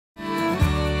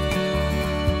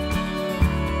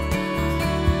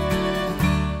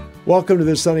Welcome to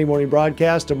this Sunday morning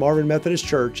broadcast of Marvin Methodist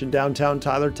Church in downtown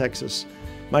Tyler, Texas.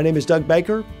 My name is Doug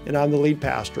Baker, and I'm the lead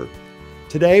pastor.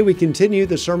 Today, we continue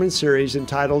the sermon series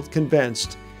entitled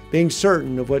Convinced, being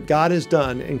certain of what God has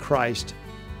done in Christ.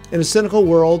 In a cynical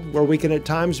world where we can at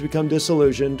times become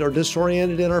disillusioned or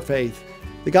disoriented in our faith,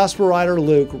 the gospel writer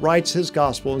Luke writes his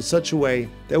gospel in such a way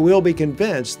that we'll be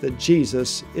convinced that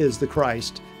Jesus is the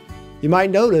Christ. You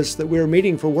might notice that we are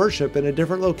meeting for worship in a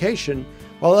different location,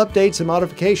 while updates and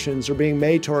modifications are being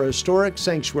made to our historic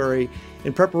sanctuary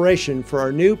in preparation for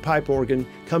our new pipe organ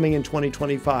coming in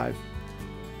 2025.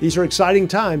 These are exciting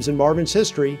times in Marvin's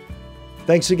history.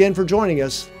 Thanks again for joining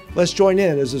us. Let's join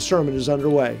in as the sermon is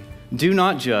underway. Do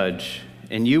not judge,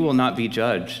 and you will not be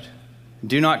judged.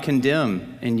 Do not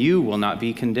condemn, and you will not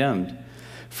be condemned.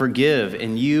 Forgive,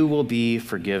 and you will be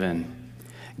forgiven.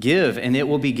 Give, and it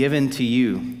will be given to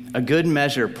you. A good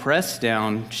measure, pressed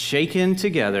down, shaken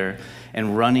together,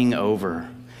 and running over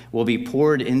will be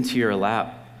poured into your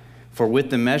lap. For with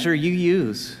the measure you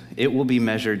use, it will be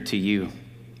measured to you.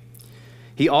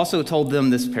 He also told them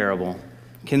this parable.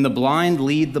 Can the blind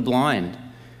lead the blind?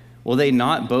 Will they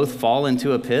not both fall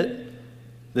into a pit?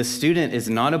 The student is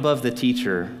not above the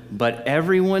teacher, but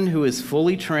everyone who is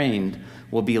fully trained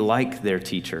will be like their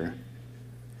teacher.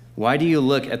 Why do you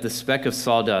look at the speck of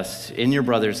sawdust in your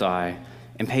brother's eye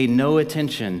and pay no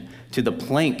attention to the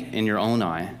plank in your own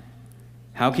eye?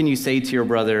 How can you say to your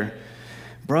brother,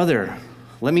 "Brother,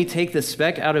 let me take the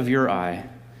speck out of your eye,"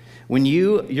 when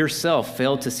you yourself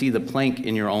fail to see the plank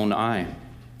in your own eye?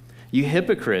 You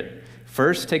hypocrite,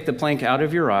 first take the plank out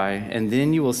of your eye, and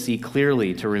then you will see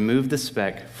clearly to remove the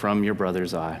speck from your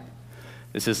brother's eye.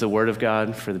 This is the word of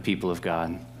God for the people of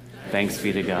God. Thanks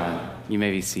be to God. You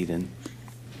may be seated.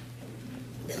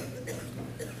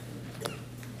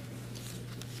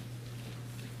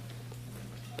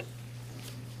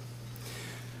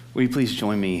 Will you please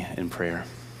join me in prayer?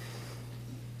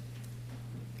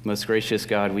 Most gracious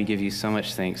God, we give you so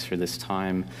much thanks for this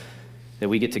time that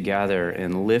we get to gather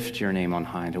and lift your name on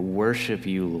high, to worship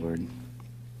you, Lord.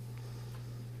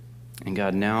 And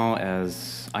God, now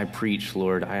as I preach,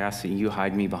 Lord, I ask that you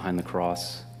hide me behind the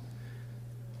cross.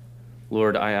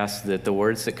 Lord, I ask that the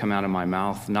words that come out of my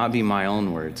mouth not be my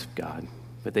own words, God,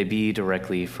 but they be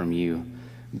directly from you,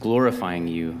 glorifying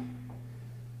you.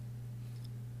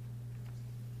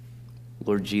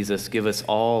 Lord Jesus, give us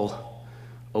all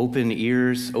open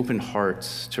ears, open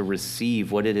hearts to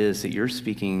receive what it is that you're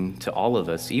speaking to all of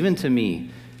us, even to me,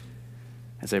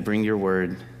 as I bring your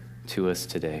word to us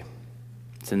today.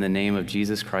 It's in the name of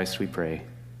Jesus Christ we pray.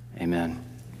 Amen.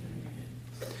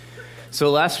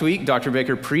 So last week, Dr.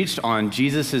 Baker preached on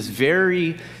Jesus'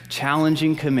 very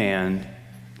challenging command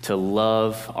to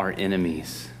love our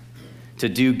enemies, to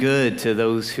do good to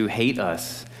those who hate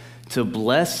us, to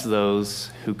bless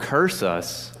those who curse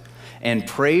us, and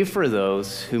pray for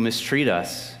those who mistreat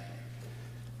us.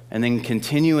 And then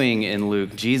continuing in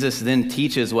Luke, Jesus then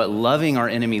teaches what loving our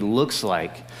enemy looks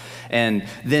like, and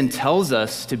then tells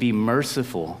us to be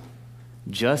merciful,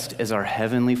 just as our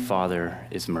Heavenly Father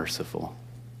is merciful.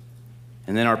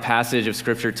 And then our passage of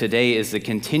Scripture today is the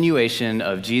continuation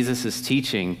of Jesus'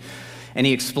 teaching, and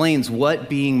he explains what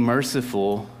being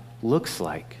merciful looks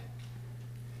like.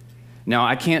 Now,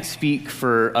 I can't speak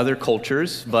for other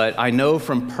cultures, but I know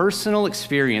from personal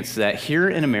experience that here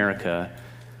in America,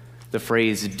 the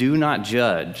phrase "do not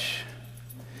judge"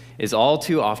 is all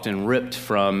too often ripped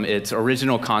from its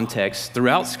original context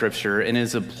throughout Scripture and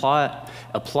is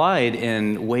applied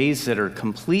in ways that are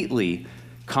completely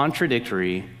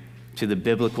contradictory to the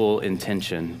biblical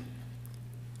intention.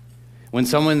 When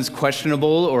someone's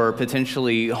questionable or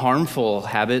potentially harmful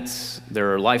habits,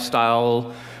 their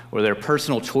lifestyle, or their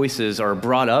personal choices are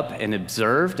brought up and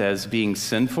observed as being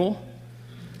sinful,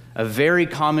 a very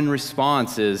common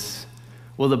response is,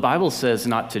 well, the Bible says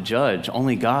not to judge.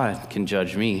 Only God can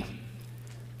judge me.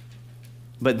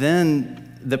 But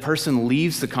then the person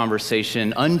leaves the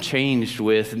conversation unchanged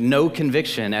with no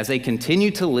conviction as they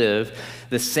continue to live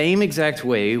the same exact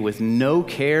way with no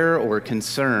care or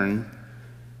concern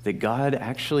that God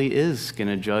actually is going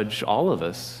to judge all of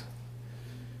us.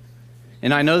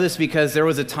 And I know this because there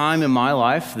was a time in my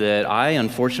life that I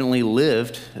unfortunately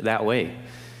lived that way.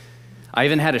 I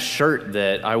even had a shirt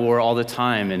that I wore all the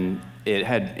time, and it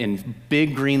had in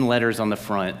big green letters on the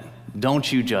front,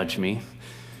 "Don't you judge me."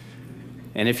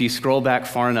 And if you scroll back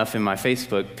far enough in my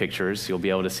Facebook pictures, you'll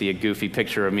be able to see a goofy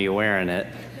picture of me wearing it.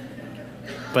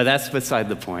 But that's beside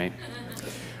the point.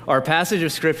 Our passage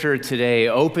of Scripture today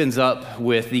opens up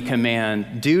with the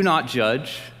command, "Do not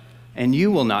judge, and you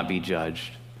will not be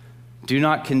judged. Do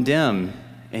not condemn,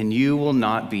 and you will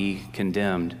not be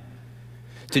condemned."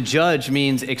 To judge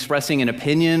means expressing an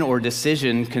opinion or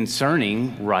decision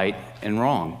concerning right and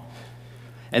wrong.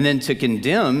 And then to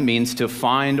condemn means to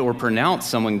find or pronounce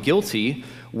someone guilty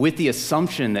with the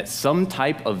assumption that some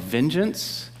type of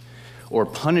vengeance or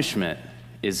punishment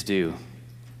is due.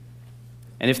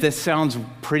 And if this sounds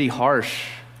pretty harsh,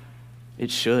 it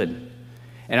should.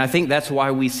 And I think that's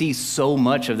why we see so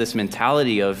much of this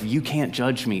mentality of, you can't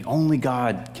judge me, only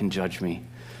God can judge me.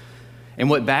 And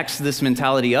what backs this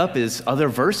mentality up is other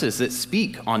verses that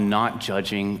speak on not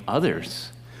judging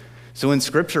others. So in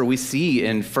Scripture, we see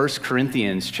in 1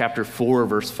 Corinthians chapter 4,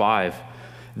 verse 5,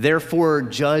 "Therefore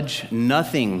judge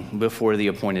nothing before the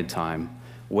appointed time.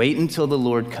 Wait until the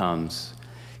Lord comes.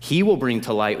 He will bring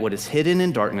to light what is hidden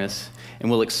in darkness and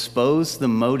will expose the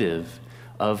motive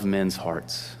of men's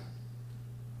hearts."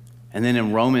 And then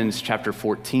in Romans chapter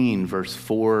 14, verse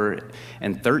 4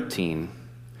 and 13,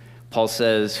 Paul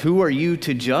says, "Who are you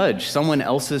to judge someone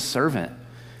else's servant?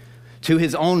 To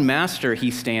his own master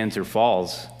he stands or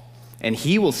falls, and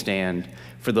he will stand,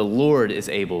 for the Lord is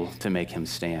able to make him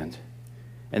stand."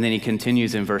 And then he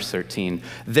continues in verse 13,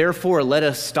 "Therefore let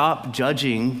us stop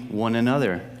judging one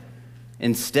another.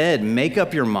 Instead, make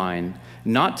up your mind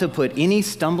not to put any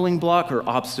stumbling block or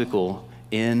obstacle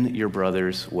in your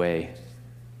brother's way."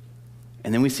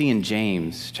 And then we see in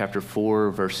James chapter 4,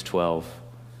 verse 12,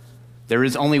 "There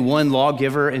is only one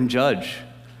lawgiver and judge,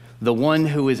 the one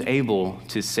who is able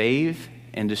to save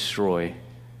and destroy.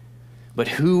 But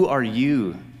who are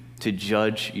you to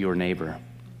judge your neighbor?"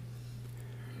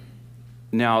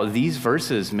 Now, these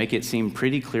verses make it seem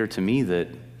pretty clear to me that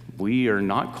we are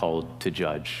not called to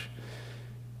judge.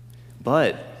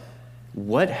 But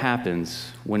what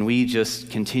happens when we just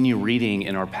continue reading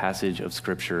in our passage of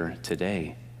Scripture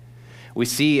today? We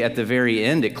see at the very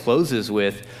end, it closes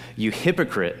with, "You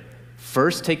hypocrite,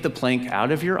 first take the plank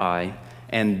out of your eye,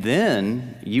 and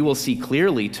then you will see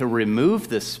clearly to remove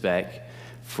the speck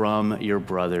from your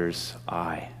brother's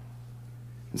eye."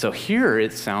 And so here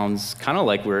it sounds kind of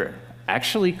like we're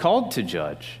actually called to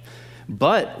judge,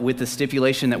 but with the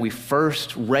stipulation that we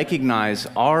first recognize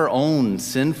our own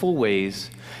sinful ways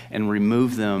and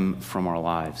remove them from our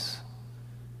lives.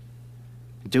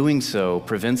 Doing so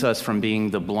prevents us from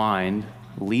being the blind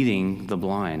leading the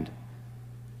blind.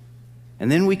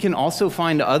 And then we can also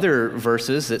find other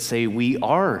verses that say we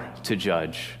are to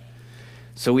judge.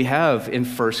 So we have in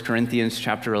 1 Corinthians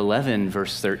chapter 11,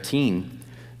 verse 13,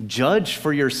 "Judge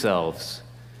for yourselves.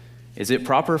 Is it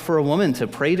proper for a woman to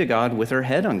pray to God with her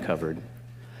head uncovered?"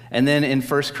 And then in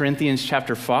 1 Corinthians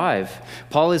chapter 5,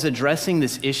 Paul is addressing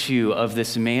this issue of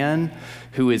this man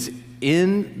who is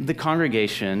in the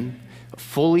congregation,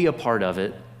 fully a part of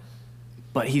it,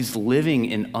 but he's living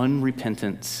in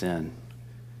unrepentant sin.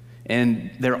 And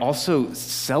they're also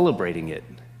celebrating it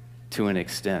to an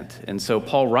extent. And so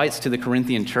Paul writes to the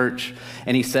Corinthian church,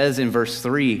 and he says in verse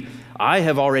 3, "I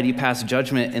have already passed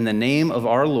judgment in the name of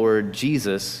our Lord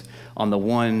Jesus on the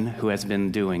one who has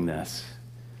been doing this."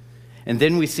 And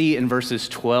then we see in verses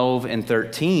 12 and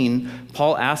 13,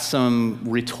 Paul asks some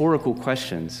rhetorical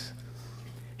questions.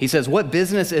 He says, "What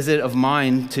business is it of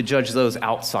mine to judge those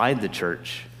outside the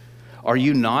church? Are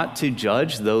you not to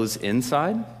judge those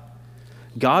inside?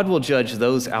 God will judge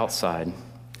those outside."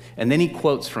 And then he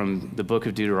quotes from the book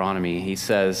of Deuteronomy. He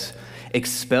says,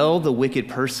 "Expel the wicked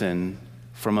person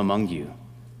from among you."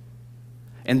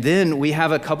 And then we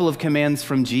have a couple of commands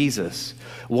from Jesus.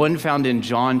 One found in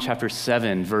John chapter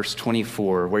 7, verse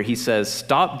 24, where he says,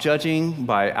 "Stop judging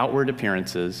by outward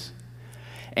appearances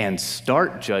and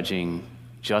start judging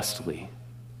justly."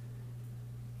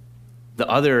 The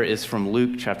other is from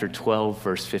Luke chapter 12,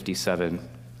 verse 57.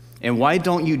 "And why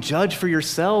don't you judge for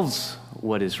yourselves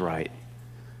what is right?"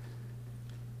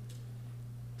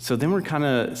 So then we're kind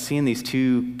of seeing these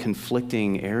two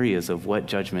conflicting areas of what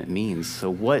judgment means. So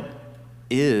what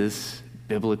is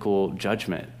biblical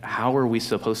judgment? How are we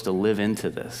supposed to live into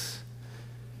this?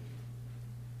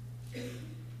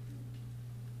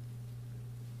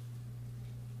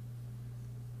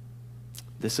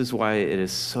 This is why it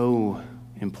is so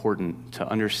important to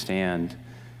understand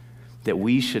that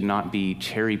we should not be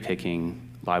cherry-picking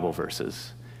Bible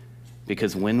verses,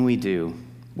 because when we do,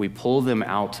 we pull them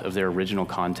out of their original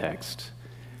context,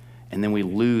 and then we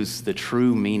lose the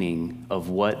true meaning of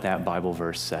what that Bible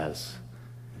verse says.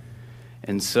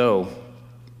 And so,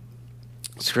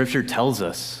 Scripture tells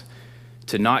us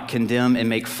to not condemn and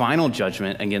make final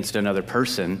judgment against another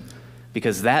person,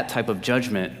 because that type of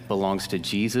judgment belongs to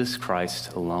Jesus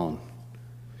Christ alone.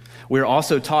 We're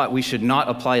also taught we should not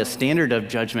apply a standard of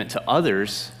judgment to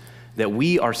others that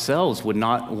we ourselves would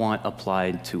not want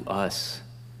applied to us.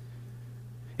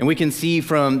 And we can see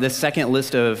from the second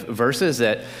list of verses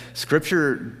that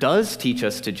Scripture does teach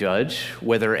us to judge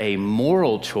whether a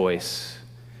moral choice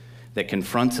that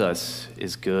confronts us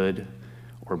is good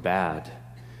or bad.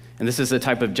 And this is the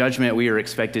type of judgment we are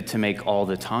expected to make all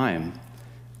the time.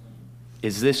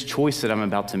 Is this choice that I'm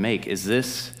about to make, is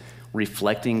this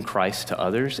reflecting Christ to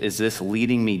others? Is this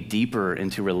leading me deeper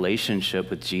into relationship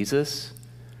with Jesus?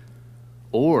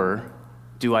 Or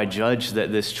do I judge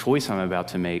that this choice I'm about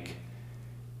to make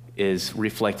is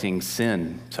reflecting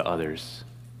sin to others?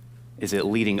 Is it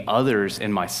leading others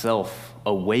and myself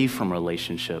away from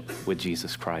relationship with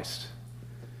Jesus Christ?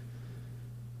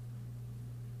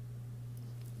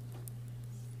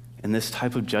 And this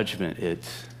type of judgment, it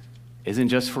isn't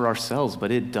just for ourselves,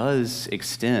 but it does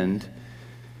extend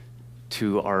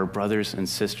to our brothers and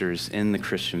sisters in the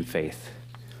Christian faith.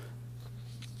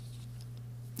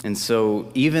 And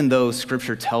so even though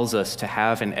Scripture tells us to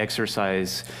have and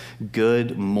exercise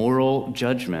good moral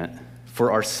judgment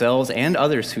for ourselves and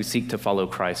others who seek to follow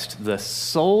Christ, the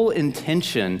sole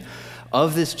intention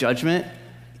of this judgment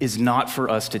is not for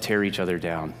us to tear each other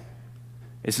down.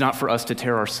 It's not for us to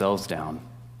tear ourselves down.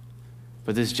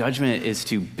 But this judgment is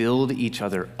to build each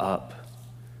other up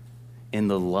in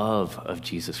the love of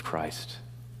Jesus Christ.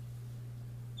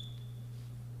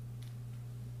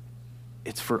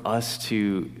 It's for us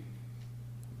to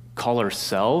call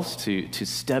ourselves to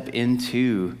step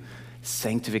into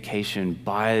sanctification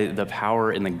by the power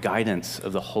and the guidance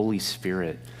of the Holy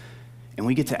Spirit. And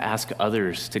we get to ask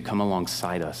others to come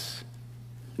alongside us,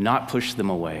 not push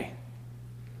them away.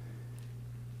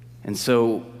 And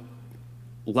so,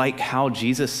 like how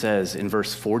Jesus says in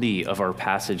verse 40 of our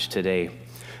passage today,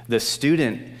 the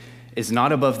student is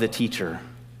not above the teacher,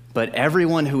 but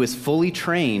everyone who is fully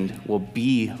trained will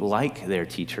be like their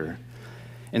teacher.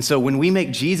 And so when we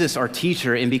make Jesus our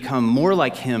teacher and become more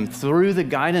like him through the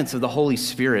guidance of the Holy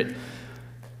Spirit,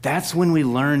 that's when we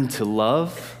learn to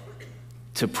love,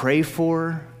 to pray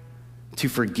for, to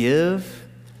forgive,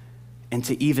 and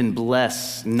to even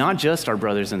bless not just our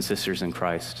brothers and sisters in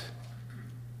Christ,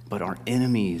 but our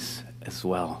enemies as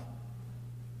well.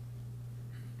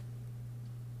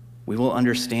 We will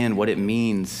understand what it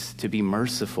means to be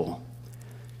merciful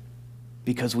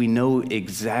because we know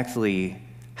exactly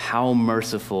how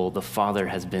merciful the Father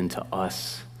has been to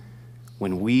us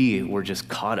when we were just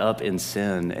caught up in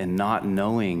sin and not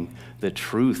knowing the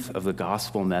truth of the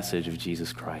gospel message of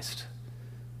Jesus Christ.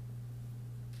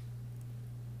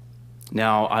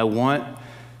 Now, I want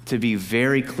to be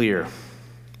very clear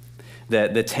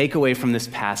that the takeaway from this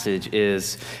passage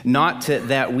is not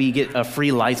that we get a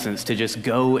free license to just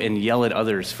go and yell at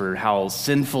others for how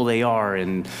sinful they are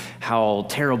and how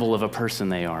terrible of a person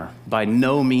they are. By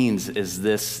no means is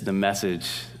this the message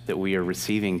that we are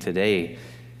receiving today.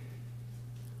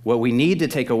 What we need to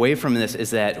take away from this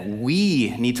is that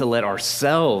we need to let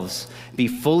ourselves be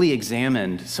fully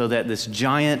examined so that this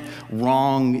giant,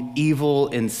 wrong, evil,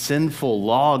 and sinful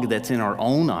log that's in our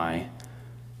own eye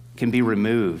can be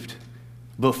removed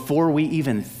before we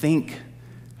even think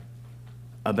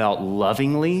about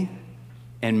lovingly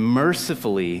and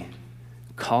mercifully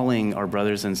calling our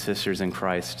brothers and sisters in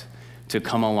Christ to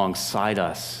come alongside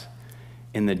us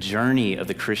in the journey of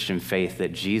the Christian faith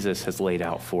that Jesus has laid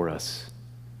out for us.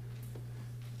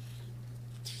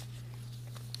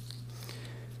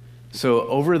 So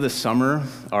over the summer,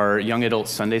 our young adult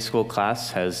Sunday school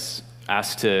class has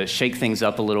asked to shake things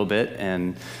up a little bit,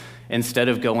 and instead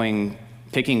of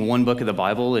picking one book of the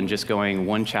Bible and just going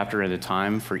one chapter at a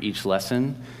time for each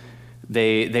lesson,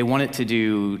 they wanted to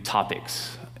do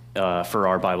topics for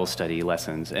our Bible study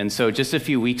lessons. And so just a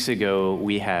few weeks ago,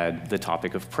 we had the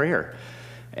topic of prayer.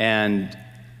 And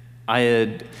I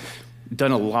had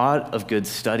done a lot of good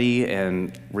study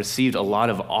and received a lot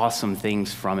of awesome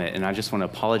things from it. And I just want to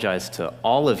apologize to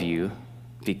all of you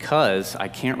because I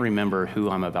can't remember who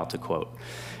I'm about to quote.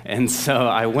 And so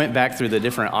I went back through the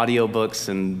different audiobooks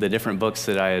and the different books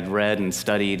that I had read and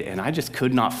studied, and I just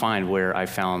could not find where I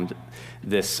found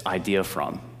this idea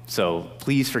from. So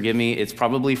please forgive me. It's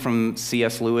probably from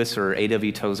C.S. Lewis or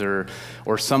A.W. Tozer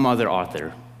or some other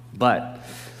author. But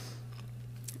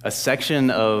a section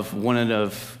of one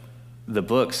of the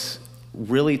books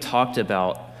really talked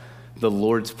about the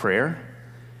Lord's Prayer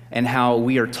and how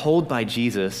we are told by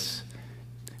Jesus,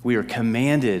 we are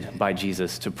commanded by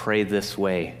Jesus to pray this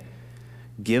way: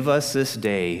 give us this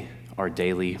day our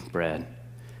daily bread.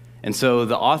 And so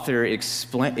the author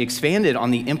expanded on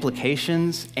the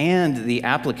implications and the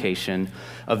application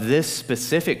of this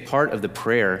specific part of the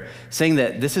prayer, saying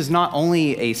that this is not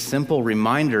only a simple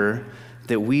reminder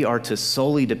that we are to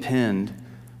solely depend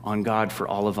on God for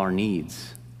all of our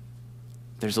needs.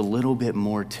 There's a little bit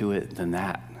more to it than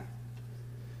that.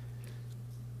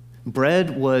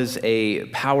 Bread was a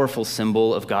powerful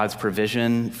symbol of God's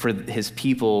provision for his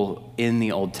people in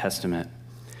the Old Testament.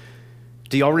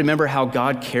 Do y'all remember how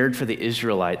God cared for the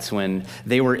Israelites when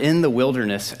they were in the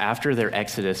wilderness after their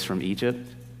exodus from Egypt?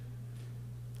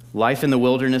 Life in the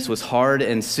wilderness was hard,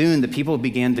 and soon the people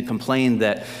began to complain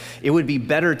that it would be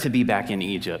better to be back in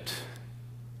Egypt.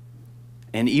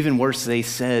 And even worse, they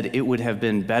said it would have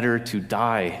been better to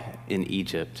die in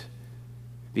Egypt,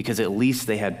 because at least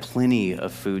they had plenty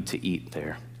of food to eat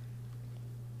there.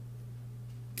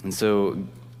 And so,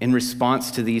 in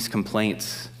response to these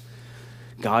complaints,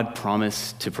 God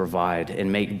promised to provide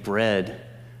and make bread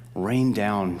rain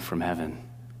down from heaven.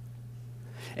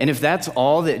 And if that's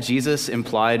all that Jesus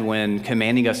implied when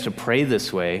commanding us to pray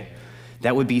this way,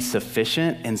 that would be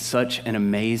sufficient and such an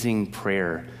amazing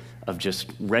prayer of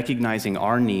just recognizing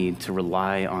our need to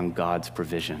rely on God's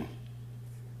provision.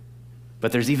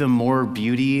 But there's even more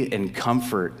beauty and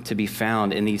comfort to be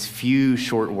found in these few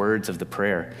short words of the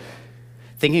prayer.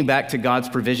 Thinking back to God's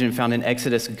provision found in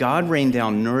Exodus, God rained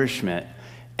down nourishment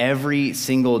every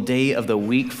single day of the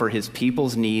week for his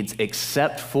people's needs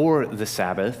except for the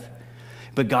Sabbath.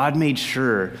 But God made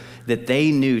sure that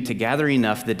they knew to gather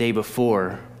enough the day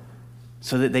before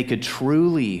so that they could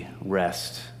truly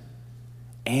rest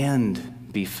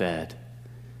and be fed.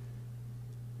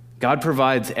 God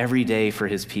provides every day for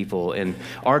his people, and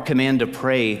our command to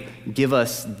pray, "Give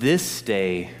us this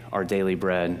day our daily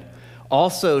bread,"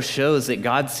 also shows that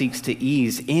God seeks to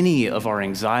ease any of our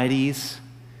anxieties,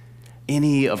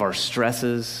 any of our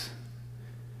stresses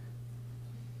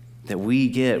that we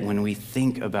get when we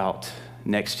think about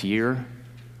next year,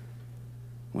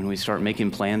 when we start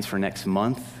making plans for next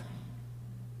month,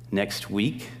 next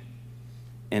week,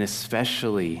 and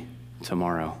especially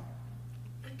tomorrow.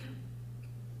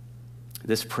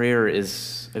 This prayer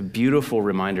is a beautiful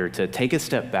reminder to take a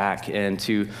step back and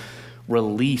to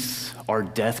release our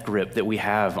death grip that we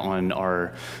have on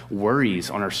our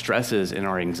worries, on our stresses, and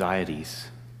our anxieties.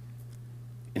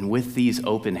 And with these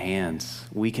open hands,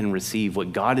 we can receive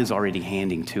what God is already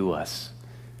handing to us,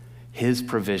 his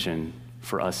provision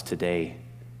for us today,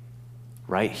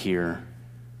 right here,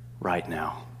 right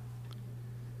now.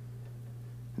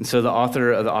 And so the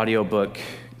author of the audiobook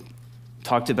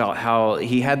talked about how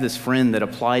he had this friend that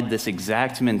applied this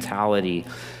exact mentality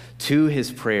to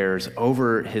his prayers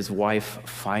over his wife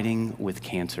fighting with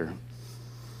cancer.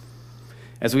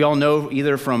 As we all know,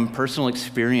 either from personal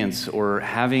experience or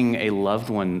having a loved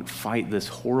one fight this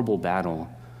horrible battle,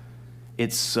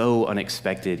 it's so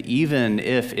unexpected, even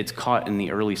if it's caught in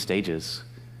the early stages.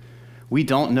 We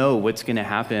don't know what's going to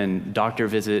happen doctor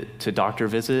visit to doctor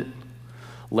visit,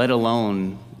 let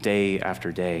alone day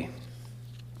after day.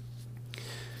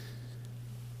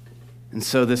 And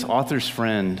so this author's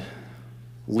friend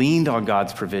leaned on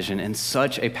God's provision in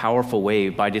such a powerful way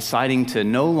by deciding to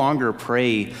no longer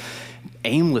pray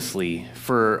aimlessly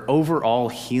for overall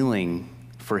healing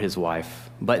for his wife,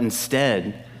 but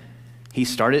instead he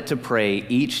started to pray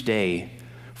each day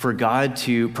for God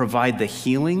to provide the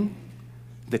healing,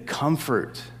 the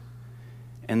comfort,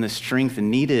 and the strength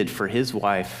needed for his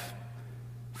wife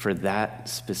for that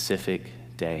specific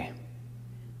day.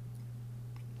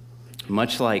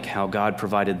 Much like how God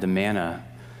provided the manna,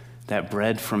 that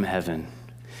bread from heaven,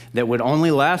 that would only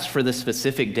last for the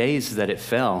specific days that it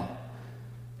fell.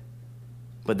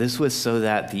 But this was so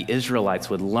that the Israelites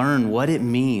would learn what it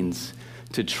means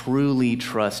to truly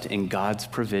trust in God's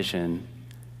provision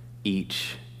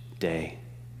each day.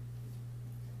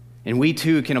 And we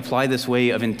too can apply this way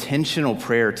of intentional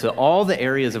prayer to all the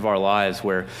areas of our lives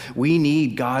where we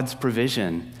need God's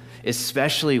provision,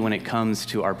 especially when it comes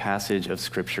to our passage of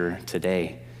Scripture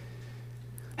today.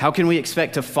 How can we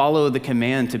expect to follow the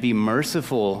command to be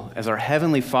merciful as our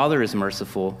Heavenly Father is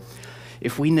merciful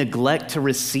if we neglect to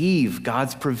receive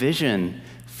God's provision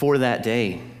for that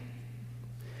day?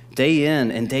 Day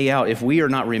in and day out, if we are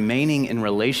not remaining in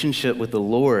relationship with the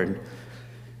Lord,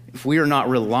 if we are not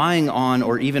relying on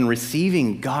or even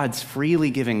receiving God's freely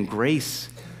given grace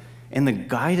and the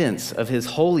guidance of His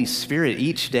Holy Spirit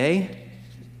each day,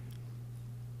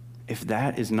 if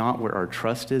that is not where our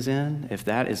trust is in, if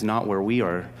that is not where we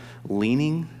are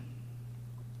leaning,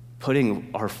 putting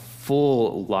our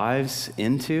full lives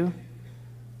into,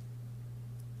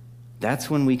 that's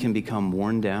when we can become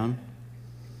worn down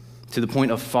to the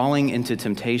point of falling into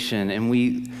temptation, and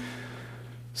we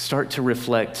start to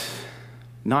reflect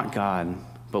not God,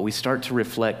 but we start to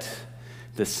reflect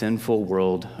the sinful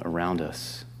world around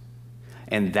us.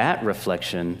 And that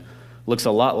reflection looks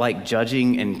a lot like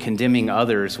judging and condemning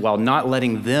others while not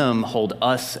letting them hold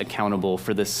us accountable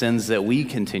for the sins that we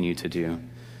continue to do.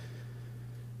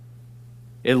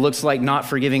 It looks like not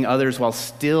forgiving others while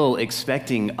still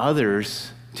expecting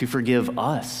others to forgive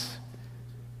us.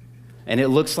 And it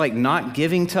looks like not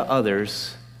giving to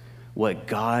others what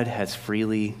God has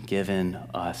freely given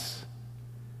us.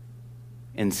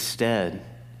 Instead,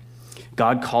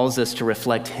 God calls us to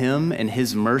reflect Him and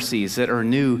His mercies that are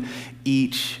new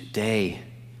each day.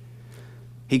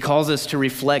 He calls us to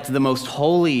reflect the most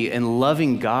holy and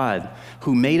loving God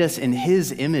who made us in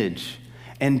His image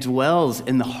and dwells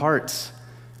in the hearts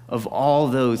of all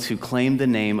those who claim the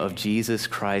name of Jesus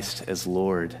Christ as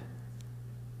Lord.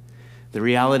 The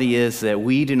reality is that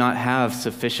we do not have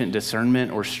sufficient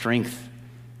discernment or strength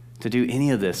to do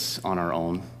any of this on our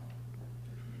own.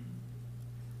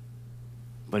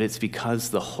 But it's because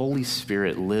the Holy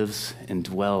Spirit lives and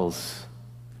dwells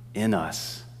in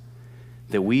us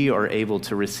that we are able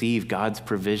to receive God's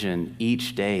provision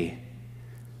each day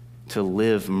to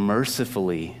live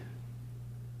mercifully,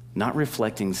 not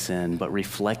reflecting sin, but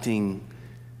reflecting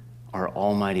our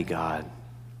Almighty God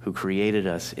who created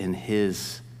us in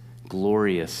His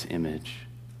glorious image.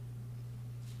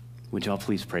 Would y'all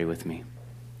please pray with me?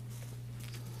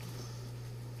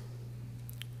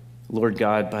 Lord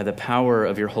God, by the power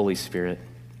of your Holy Spirit,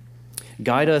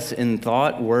 guide us in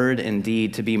thought, word, and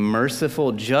deed to be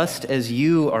merciful just as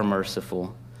you are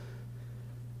merciful.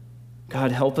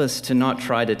 God, help us to not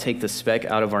try to take the speck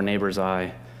out of our neighbor's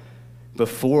eye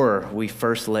before we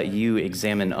first let you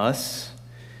examine us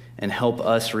and help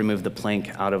us remove the plank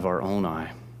out of our own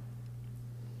eye.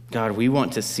 God, we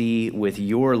want to see with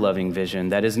your loving vision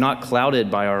that is not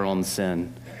clouded by our own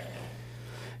sin.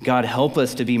 God, help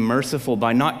us to be merciful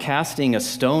by not casting a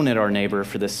stone at our neighbor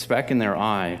for the speck in their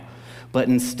eye, but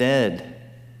instead,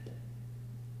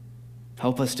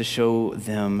 help us to show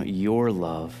them your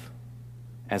love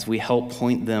as we help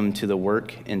point them to the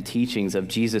work and teachings of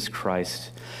Jesus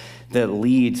Christ that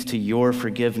leads to your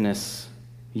forgiveness,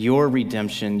 your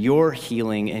redemption, your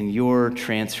healing, and your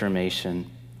transformation.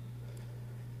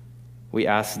 We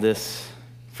ask this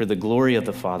for the glory of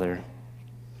the Father,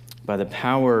 by the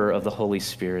power of the Holy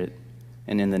Spirit,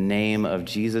 and in the name of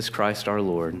Jesus Christ our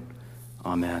Lord.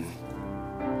 Amen.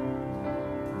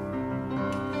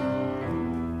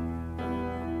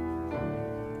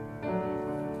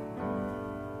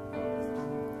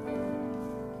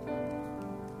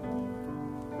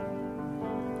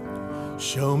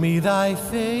 Show me thy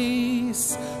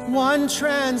face, one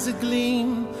transient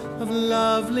gleam of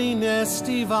loveliness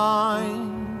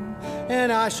divine,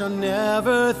 and I shall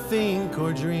never think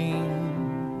or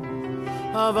dream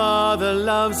of other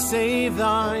love save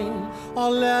thine.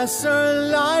 All lesser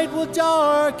light will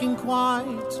darken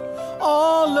quite,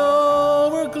 all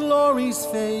lower glories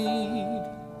fade.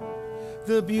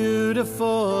 The beautiful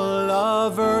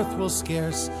of earth will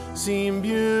scarce seem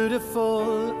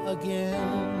beautiful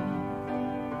again.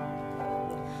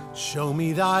 Show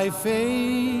me thy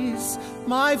face,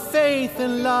 my faith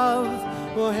and love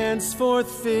will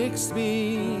henceforth fixed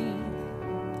be,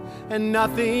 and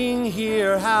nothing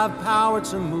here have power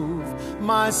to move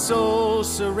my soul's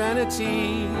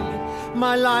serenity.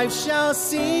 My life shall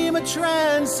seem a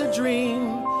trance, a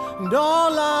dream, and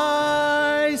all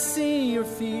I see or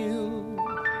feel,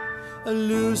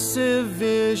 elusive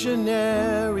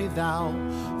visionary, thou,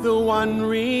 the one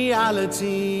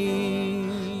reality.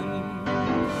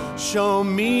 Show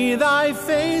me thy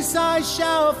face, I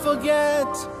shall forget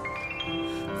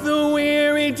the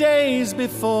weary days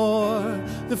before.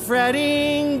 The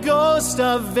fretting ghost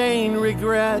of vain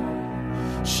regret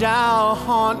shall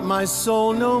haunt my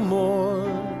soul no more.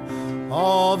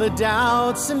 All the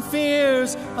doubts and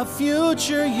fears of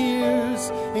future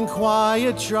years in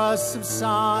quiet trust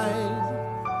subside,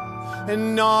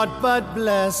 and naught but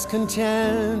blessed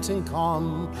content and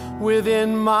calm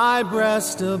within my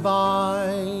breast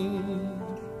abide.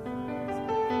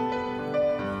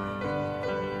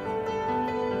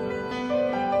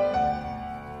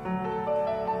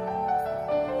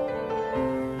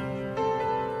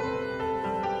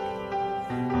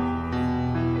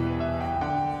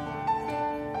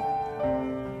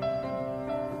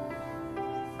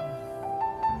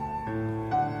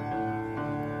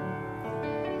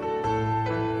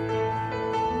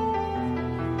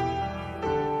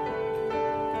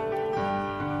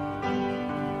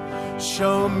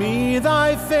 Show me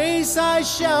thy face, I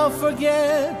shall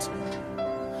forget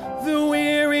the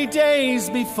weary days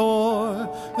before.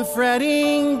 The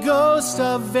fretting ghost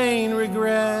of vain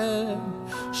regret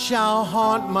shall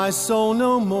haunt my soul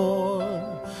no more.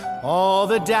 All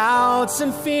the doubts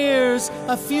and fears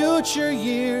of future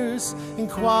years in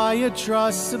quiet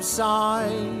trust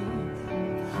subside,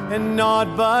 and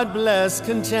naught but blessed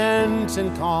content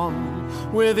and calm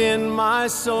within my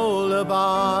soul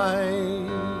abide.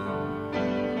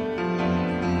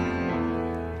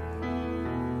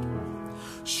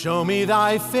 Show me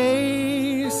thy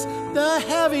face, the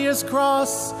heaviest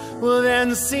cross will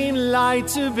then seem light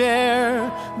to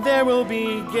bear. There will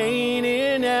be gain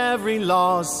in every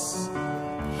loss,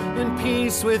 and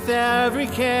peace with every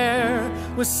care.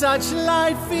 With such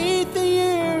light feet the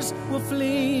years will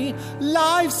flee.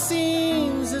 Life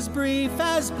seems as brief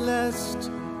as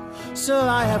blessed, so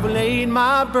I have laid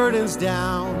my burdens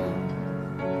down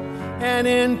and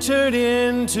entered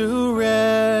into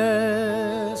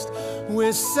rest.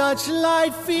 With such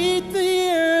light feet the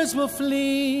years will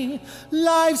flee.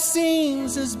 Life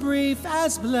seems as brief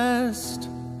as blessed,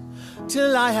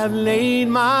 till I have laid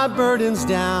my burdens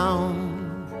down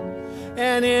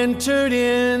and entered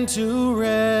into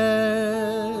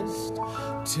rest.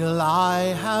 Till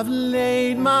I have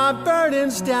laid my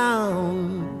burdens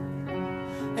down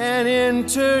and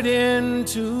entered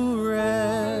into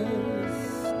rest.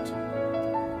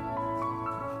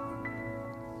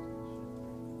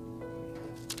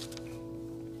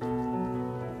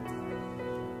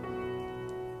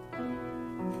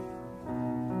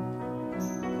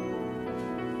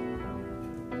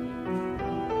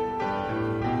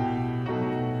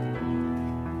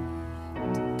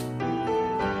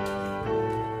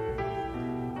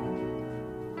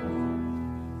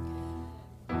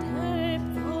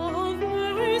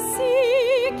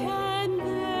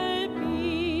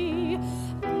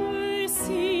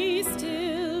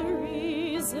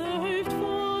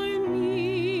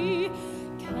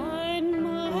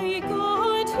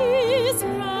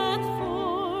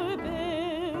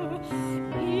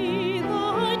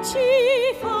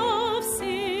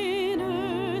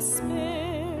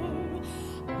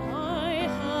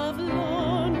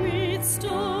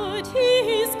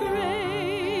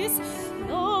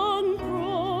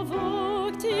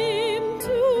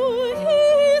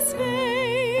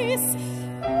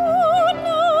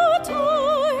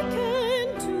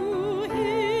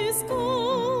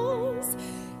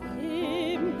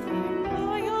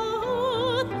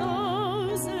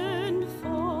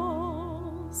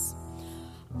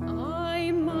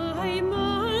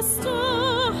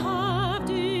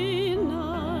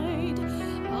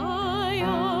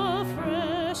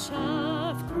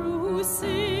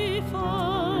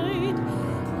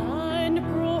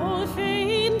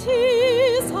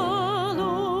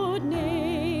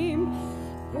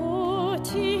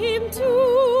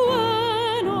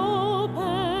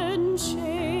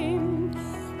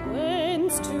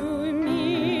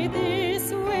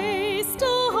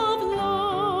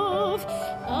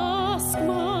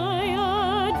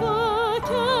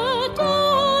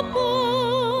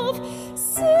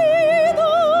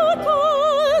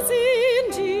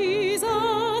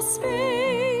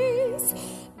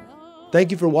 Thank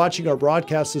you for watching our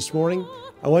broadcast this morning.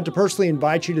 I want to personally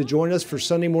invite you to join us for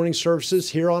Sunday morning services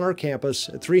here on our campus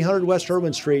at 300 West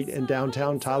Irwin Street in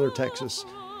downtown Tyler, Texas.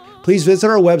 Please visit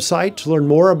our website to learn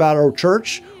more about our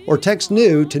church or text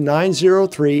NEW to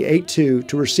 90382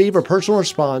 to receive a personal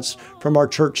response from our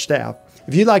church staff.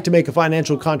 If you'd like to make a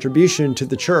financial contribution to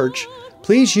the church,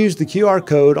 please use the QR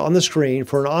code on the screen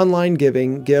for an online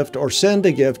giving, gift, or send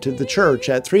a gift to the church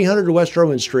at 300 West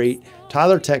Irwin Street,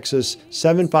 Tyler, Texas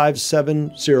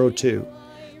 75702.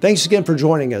 Thanks again for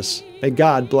joining us. May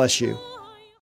God bless you.